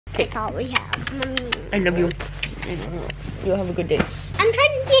That's all we have. Mommy. I love you. You have a good day. I'm trying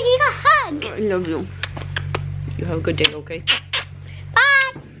to give you a hug. I love you. You have a good day, okay?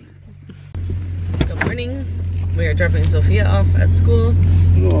 Bye. Good morning. We are dropping Sophia off at school.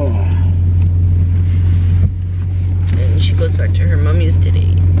 Oh. And she goes back to her mommy's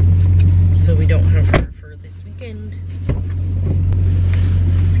today. So we don't have her for this weekend.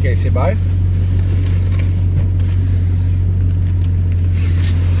 Okay, say bye.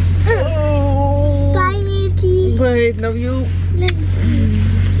 Oh. Bye, Auntie. Bye, love you.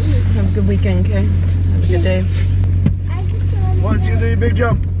 Have a good weekend, okay? Have a good day. 1, 2, 3, big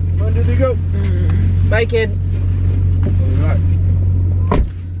jump. 1, 2, 3, go. Bye, kid. All right.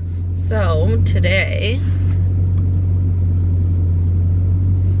 So, today,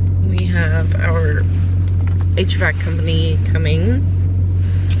 we have our HVAC company coming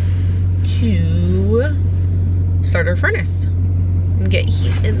to start our furnace and get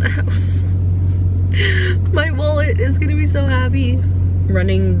heat in the house. My wallet is gonna be so happy.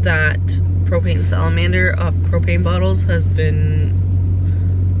 Running that propane salamander off propane bottles has been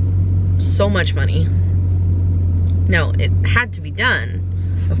so much money. Now, it had to be done,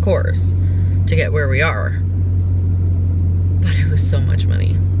 of course, to get where we are, but it was so much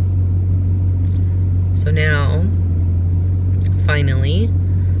money. So now, finally,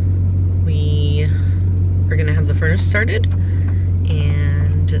 we are gonna have the furnace started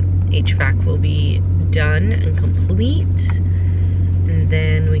and HVAC will be done and complete. And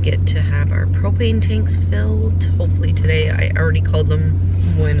then we get to have our propane tanks filled, hopefully today. I already called them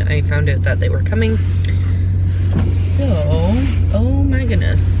when I found out that they were coming. So, oh my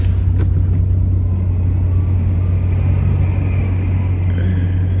goodness.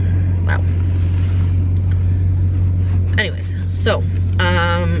 Wow. Anyways, so,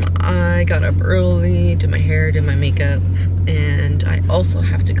 I got up early, did my hair, did my makeup, and I also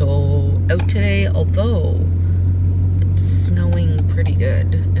have to go out today, although it's snowing pretty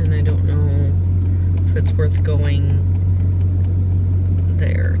good, and I don't know if it's worth going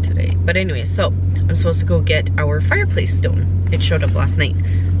there today. But anyway, so I'm supposed to go get our fireplace stone. It showed up last night.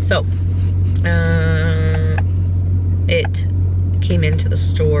 So, it came into the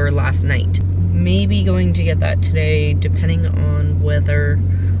store last night. Maybe going to get that today, depending on whether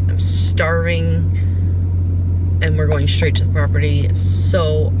I'm starving and we're going straight to the property.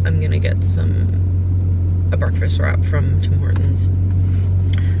 So I'm gonna get a breakfast wrap from Tim Hortons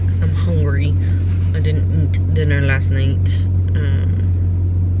because I'm hungry. I didn't eat dinner last night.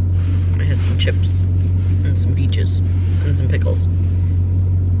 I had some chips and some peaches and some pickles.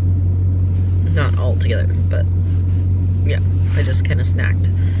 Not all together, but yeah, I just kind of snacked.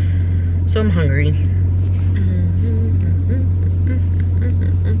 So I'm hungry.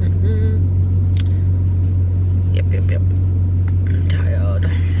 Yep. I'm tired.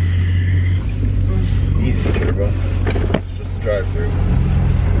 Easy, turbo. It's just a drive-through.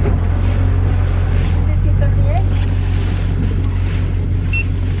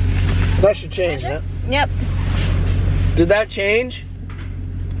 That should change, huh? Yep. Did that change?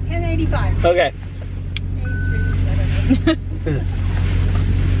 1085. Okay.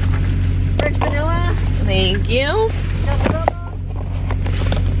 French vanilla. Thank you. Double double.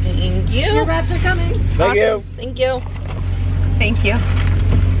 Thank you. Your wraps are coming. Thank you. Thank you. Thank you.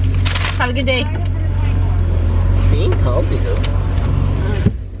 Have a good day. See, told you.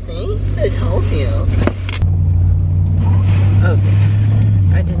 See, I told you. Okay.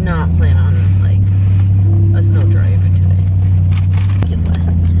 I did not plan on like a snow drive today.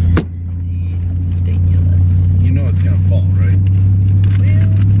 Ridiculous. You know it's gonna fall, right?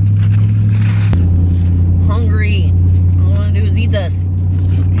 Hungry. All I want to do is eat this.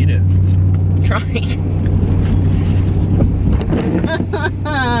 Eat it. I'm trying.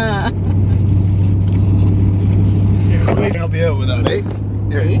 Here, let me help you out with that, eh?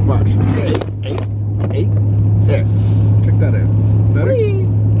 Here, watch. Eight. There. Check that out. Better?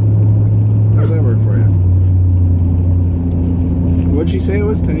 How's that work for you? What'd she say it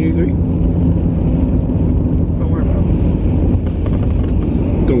was? 1083? Don't worry about it.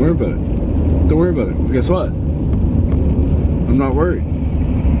 Don't worry about it. Don't worry about it. Guess what? I'm not worried.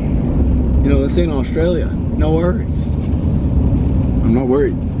 You know, this ain't Australia. No worries. I'm not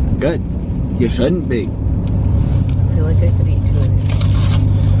worried. Good. You shouldn't be. I feel like I could eat 2 of these.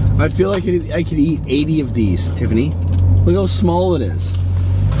 I feel like I could eat 80 of these, Tiffany. Look how small it is.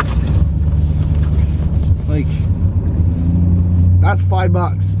 Like, that's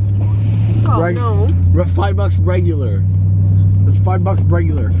 $5. Oh no. $5 regular. That's $5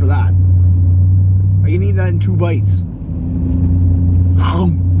 regular for that. I can eat that in 2 bites.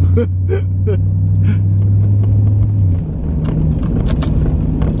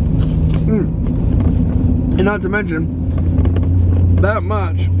 And not to mention, that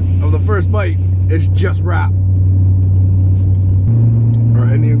much of the first bite is just wrap. Are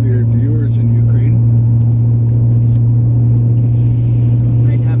any of your viewers in Ukraine?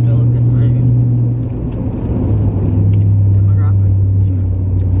 I'd have to look at my demographics.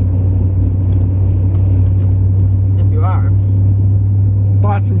 If you are.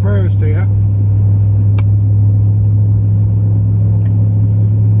 Thoughts and prayers to you.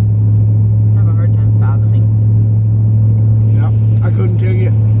 I have a hard time fathoming. Yep, I couldn't take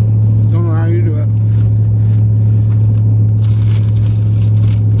it. Don't know how you do it.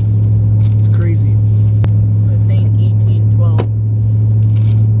 It's crazy. I was saying 1812.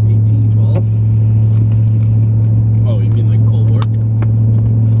 1812? Oh, you mean like Cold War?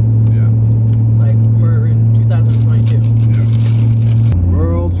 Yeah. Like, we're in 2022. Yeah.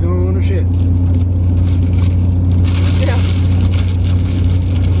 World's going to shit. Yeah.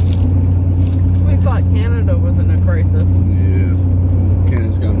 We thought Canada was in a crisis. Yeah.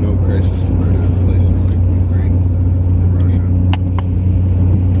 Canada's got no crisis compared to places like Ukraine and Russia.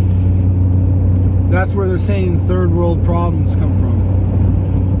 That's where they're saying third world problems come from.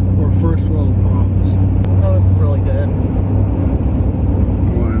 Or first world problems. That was really good. I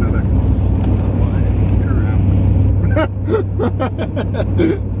want another. Turn around.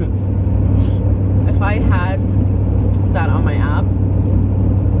 If I had that on my app,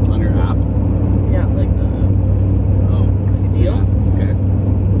 On your app? yeah, like the Oh. like a deal, Okay.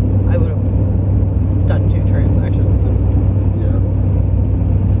 I would have done 2 transactions. Yeah.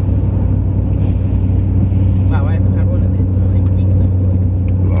 Wow, I haven't had one of these in like weeks, I feel like.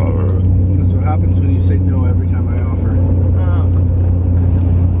 That's what happens when you say no every time I offer. Because it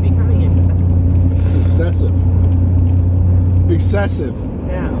was becoming excessive. Excessive. Excessive.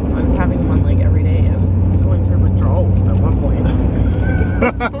 Yeah, I was having one like every day. I was going through withdrawals at one point.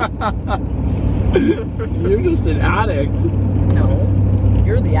 You're just an addict. No,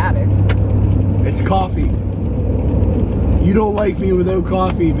 you're the addict. It's coffee. You don't like me without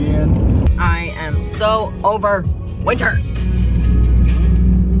coffee, man. I am so over winter.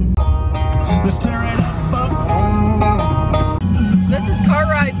 This is Car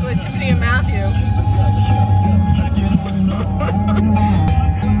Rides with Tiffany and Matthew.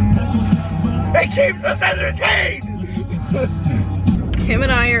 It keeps us entertained! Him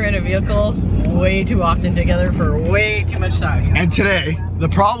and I are in a vehicle way too often together for way too much time. And today, the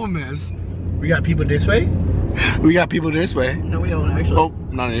problem is, we got people this way. We got people this way. No, we don't actually. Oh,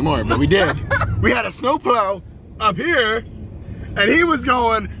 not anymore, but we did. We had a snowplow up here, and he was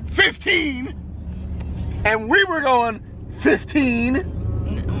going 15, and we were going 15.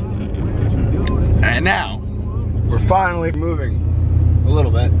 And now, we're finally moving a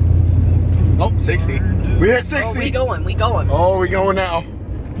little bit. Oh, 60. We hit 60. Oh, we going. Oh, we going now.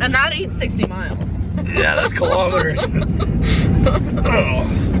 And that ain't 60 miles. Yeah, that's kilometers.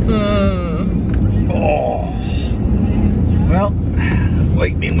 Oh. Well,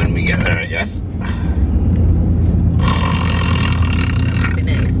 wake me when we get there, I guess. Be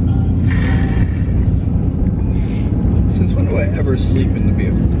nice. Since when do I ever sleep in the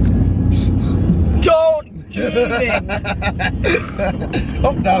vehicle? Don't even.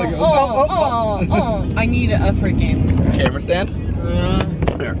 Oh, down it goes. Oh. I need a freaking Camera stand?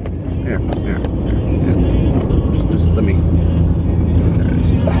 Here. Just let me. There it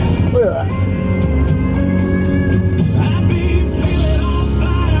is.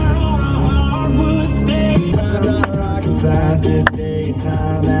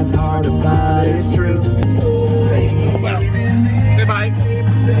 That's hard to find. It's true. Well, say bye.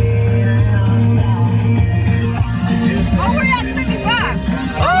 Oh, we're at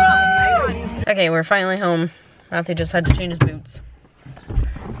 75. Okay, we're finally home. Matthew just had to change his boots.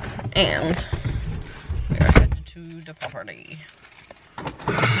 And we're headed to the property.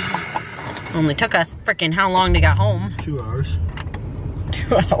 Only took us freaking how long to get home? 2 hours.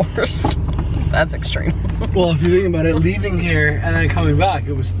 2 hours. That's extreme. Well, if you think about it, leaving here and then coming back,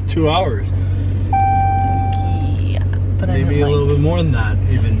 it was 2 hours. Yeah, but Maybe a little bit more than that,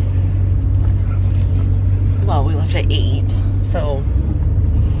 even. Well, we left at 8, so.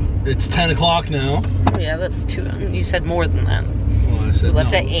 It's 10 o'clock now. Yeah, that's 2. You said more than that. Well, I said We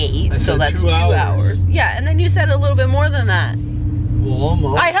left no. at 8, I so said that's 2 2 hours. Yeah, and then you said a little bit more than that. Well,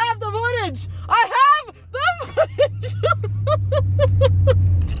 almost. I have the footage! I have the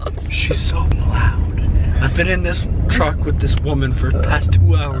footage! She's so loud. I've been in this truck with this woman for the past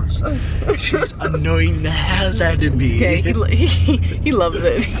 2 hours. She's annoying the hell out of me. Okay, he loves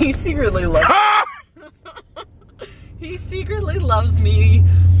it. He secretly loves it. He secretly loves me.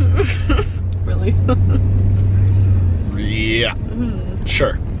 Really? Yeah.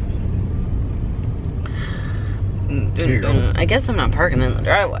 Sure. Here you go. I guess I'm not parking in the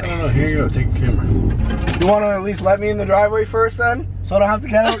driveway. No, here you go. Take a camera. You want to at least let me in the driveway first, then, so I don't have to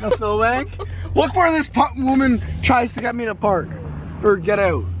get out in the snowbank? Look where this woman tries to get me to park or get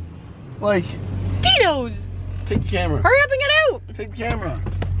out. Like, Tito's! take the camera. Hurry up and get out! Take the camera.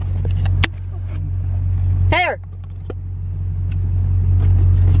 Here!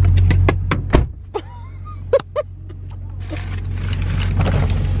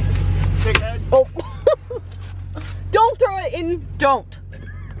 Dickhead. Oh! Don't throw it in! Don't!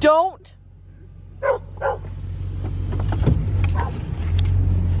 Don't!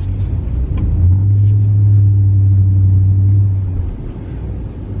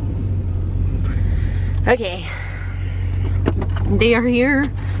 Okay. They are here.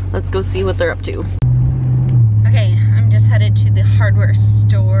 Let's go see what they're up to. Okay, I'm just headed to the hardware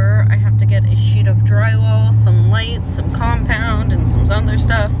store. I have to get a sheet of drywall, some lights, some compound, and some other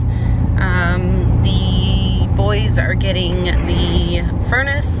stuff. The boys are getting the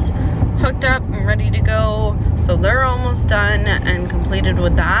furnace hooked up and ready to go. So they're almost done and completed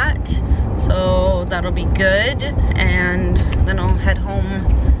with that. So that'll be good. And then I'll head home.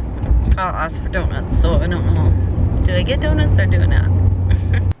 I'll ask for donuts, so I don't know. Do I get donuts or do I not?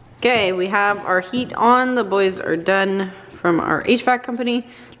 Okay, we have our heat on. The boys are done from our HVAC company.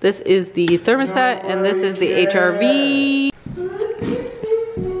 This is the thermostat and this is the HRV.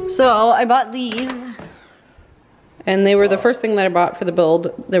 So I bought these and they were the first thing that I bought for the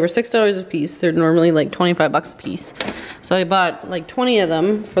build. They were $6 a piece. They're normally like 25 bucks a piece. So I bought like 20 of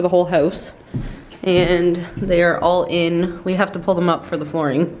them for the whole house. And they are all in. We have to pull them up for the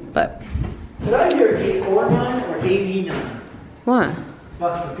flooring, but. Did I hear 849 or 89 What?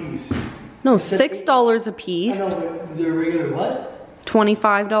 bucks a piece? No, $6 a piece. I know, but they're regular what?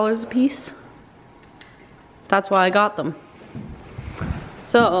 $25 a piece. That's why I got them.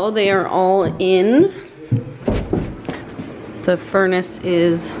 So they are all in. The furnace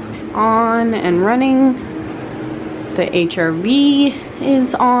is on and running. The HRV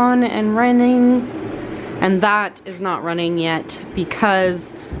is on and running. And that is not running yet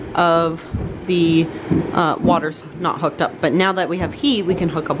because of the water's not hooked up. But now that we have heat, we can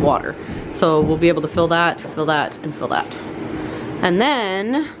hook up water. So we'll be able to fill that, and fill that. And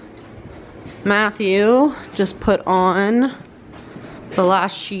then Matthew just put on the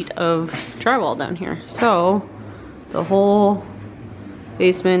last sheet of drywall down here. So the whole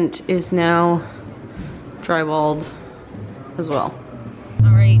basement is now drywalled as well.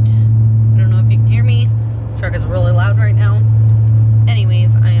 All right, I don't know if you can hear me. Truck is really loud right now.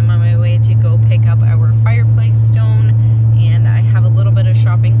 Anyways, I am on my way to go pick up our fireplace stone, and I have a little bit of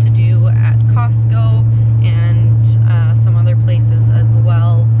shopping to do at Costco and some other places as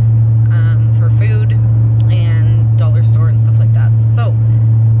well for food and dollar store and stuff like that. So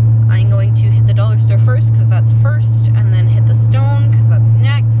I'm going to hit the dollar store first because that's first, and then hit the stone because that's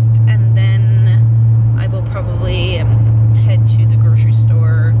next, and then I will probably head to the grocery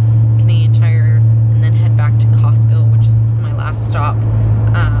store, Canadian Tire, and then head back to Costco, which is my last stop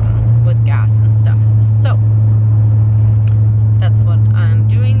with gas and stuff. So that's what I'm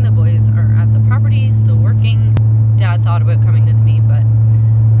doing. The boys are at the property, still working. Dad thought about coming with me, but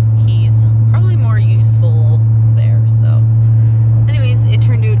he's probably more useful there. So anyways, it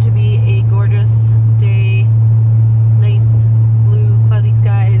turned out to be a gorgeous day. Nice blue cloudy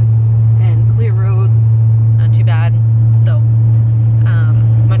skies and clear roads. Not too bad. So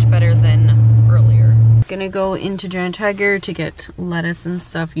much better than earlier. Gonna go into Giant Tiger to get lettuce and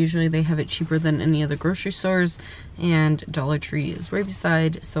stuff. Usually they have it cheaper than any other grocery stores, and Dollar Tree is right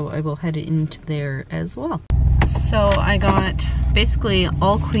beside, so I will head into there as well. So I got basically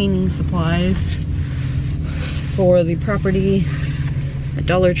all cleaning supplies for the property at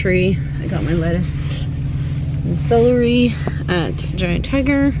Dollar Tree. I got my lettuce and celery at Giant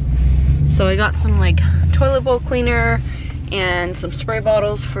Tiger. So I got some like toilet bowl cleaner and some spray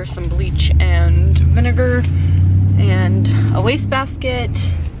bottles for some bleach and vinegar and a wastebasket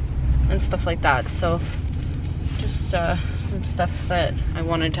and stuff like that. So just some stuff that I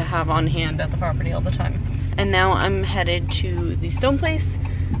wanted to have on hand at the property all the time. And now I'm headed to the stone place,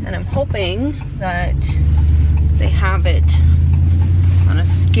 and I'm hoping that they have it on a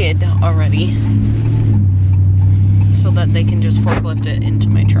skid already so that they can just forklift it into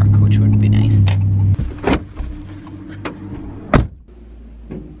my truck, which would be nice.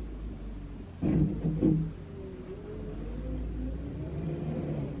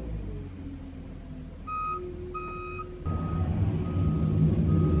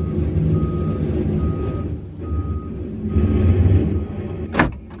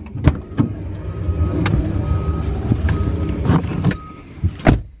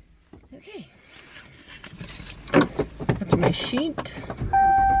 my sheet.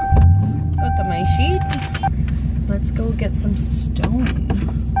 Go to my sheet. Let's go get some stone.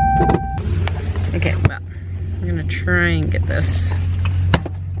 Okay, well, I'm gonna try and get this.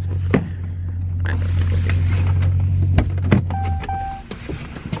 I don't know, we'll see.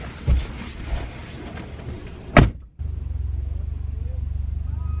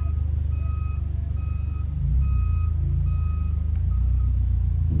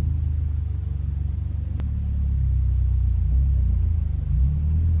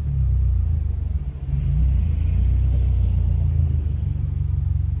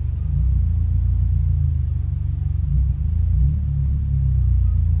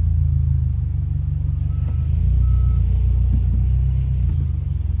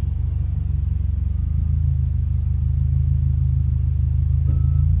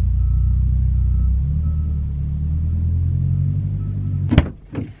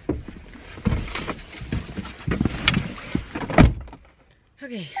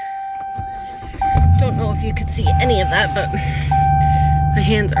 Okay, don't know if you could see any of that, but my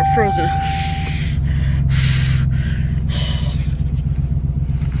hands are frozen.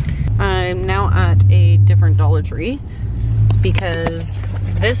 I'm now at a different Dollar Tree because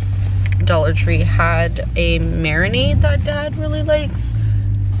this Dollar Tree had a marinade that Dad really likes.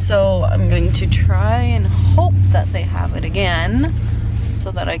 So I'm going to try and hope that they have it again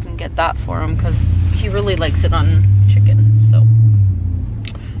so that I can get that for him because he really likes it on chicken, so.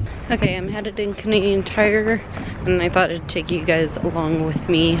 Okay, I'm headed in Canadian Tire, and I thought I'd take you guys along with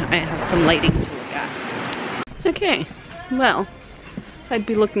me. I have some lighting to look at. Okay, well, I'd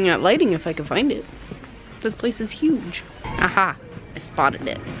be looking at lighting if I could find it. This place is huge. Aha, I spotted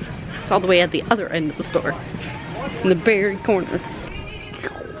it. It's all the way at the other end of the store, in the very corner.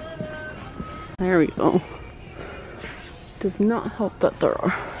 There we go. Does not help that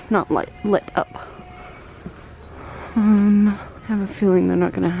they're not lit up. I have a feeling they're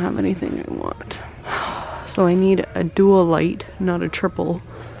not gonna have anything I want. So I need a dual light, not a triple,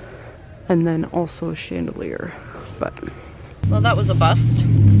 and then also a chandelier. But, well, that was a bust.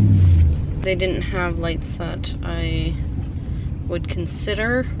 They didn't have lights that I would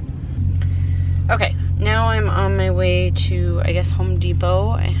consider. Okay, now I'm on my way to, I guess, Home Depot.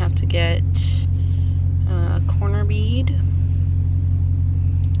 I have to get a corner bead.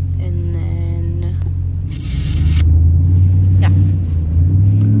 And then, yeah,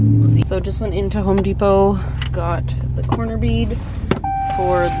 we'll see. So just went into Home Depot, got the corner bead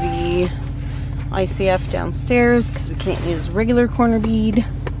for the ICF downstairs because we can't use regular corner bead.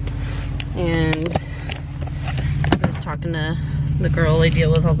 And I was talking to the girl I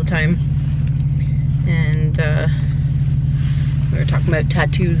deal with all the time, and we were talking about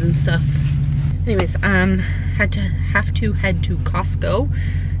tattoos and stuff. Anyways, have to head to Costco,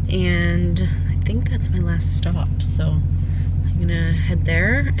 and I think that's my last stop, so I'm gonna head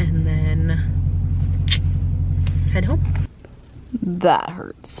there and then head home. That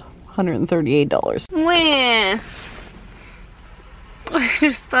hurts. $138. Wah! I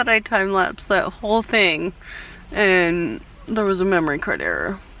just thought I time-lapsed that whole thing and there was a memory card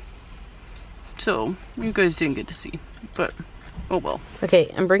error. So, you guys didn't get to see, but oh well.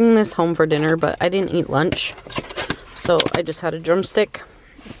 Okay, I'm bringing this home for dinner, but I didn't eat lunch. So I just had a drumstick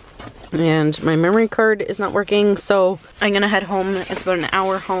and my memory card is not working. So I'm gonna head home. It's about an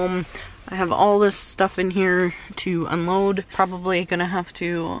hour home. I have all this stuff in here to unload. Probably gonna have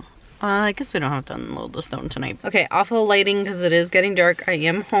to, I guess we don't have to unload the stone tonight. Okay, off of the lighting because it is getting dark. I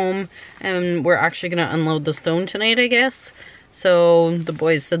am home and we're actually gonna unload the stone tonight, I guess. So the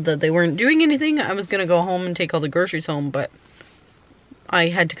boys said that they weren't doing anything. I was gonna go home and take all the groceries home, but I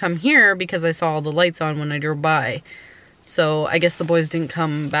had to come here because I saw all the lights on when I drove by. So I guess the boys didn't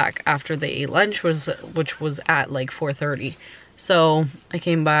come back after they ate lunch, which was at like 4:30. So I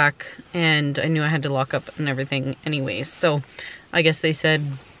came back and I knew I had to lock up and everything anyways. So I guess they said,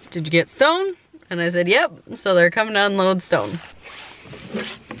 "Did you get stone?" And I said, "Yep." So they're coming to unload stone.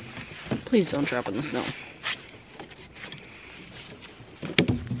 Please don't drop in the snow.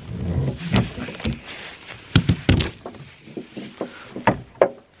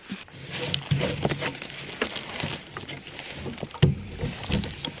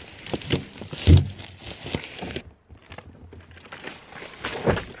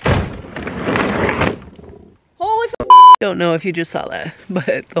 Don't know if you just saw that,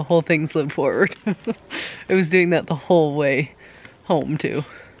 but the whole thing slid forward. It was doing that the whole way home too.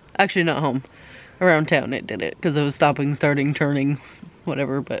 Actually not home, around town it did it because it was stopping, starting, turning,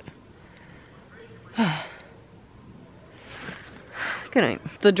 whatever, but good night.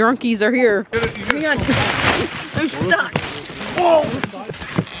 The drunkies are here. Hang on. I'm stuck. Whoa!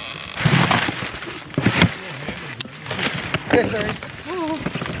 Yes, sir.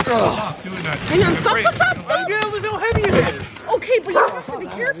 Hang on, stop. How heavy it is. Okay, but you have to be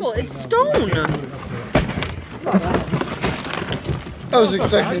careful. It's stone. I was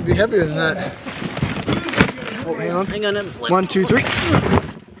expecting it to be heavier than that. Oh, hang on. Hang on, it's 1, 2, 3.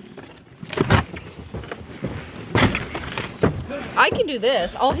 I can do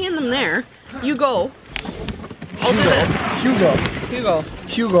this. I'll hand them there. You go. I'll do this. Hugo. Hugo.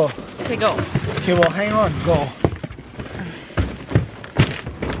 Hugo. Okay, go. Okay, well, hang on. Go.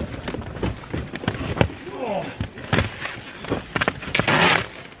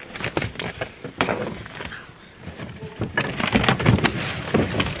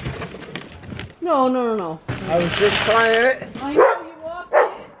 No. I was just trying it. I know you walked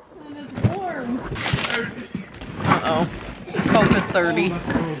it, and it's warm. Uh-oh. Focus 30.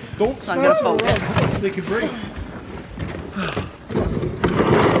 Don't It's not gonna focus. They could break.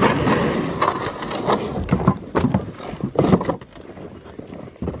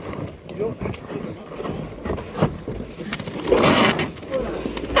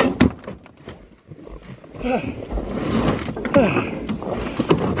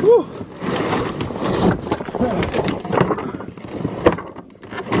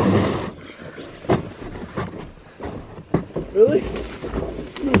 Really?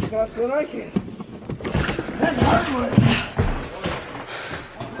 Move faster than I can. That's hard work.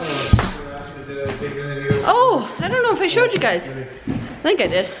 Oh, I don't know if I showed you guys. I think I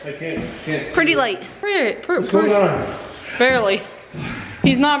did. I can't. Pretty light. What's going on? Barely.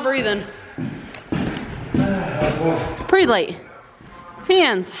 He's not breathing. Pretty light.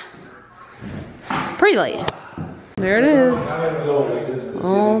 Fans. Pretty light. There it is.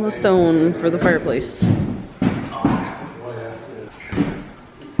 All the stone for the fireplace.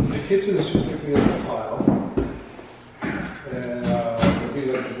 The kitchen is just looking at the pile, and it'll be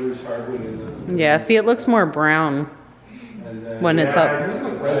like the Bruce hardwood in the. Yeah, see, it looks more brown And then, when it's up. It doesn't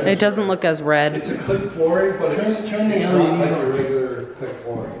look red. It doesn't look as red. It's a click flooring, but Turn the it's not LEDs like on. a regular click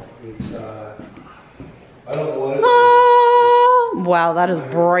flooring. It's I don't know what it is. Oh, wow, that is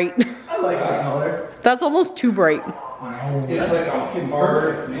bright. I like the color. That's almost too bright. It's like a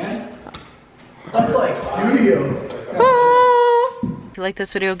hard, man. That's like studio. If you like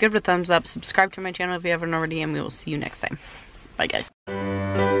this video, give it a thumbs up. Subscribe to my channel if you haven't already, and we will see you next time. Bye, guys.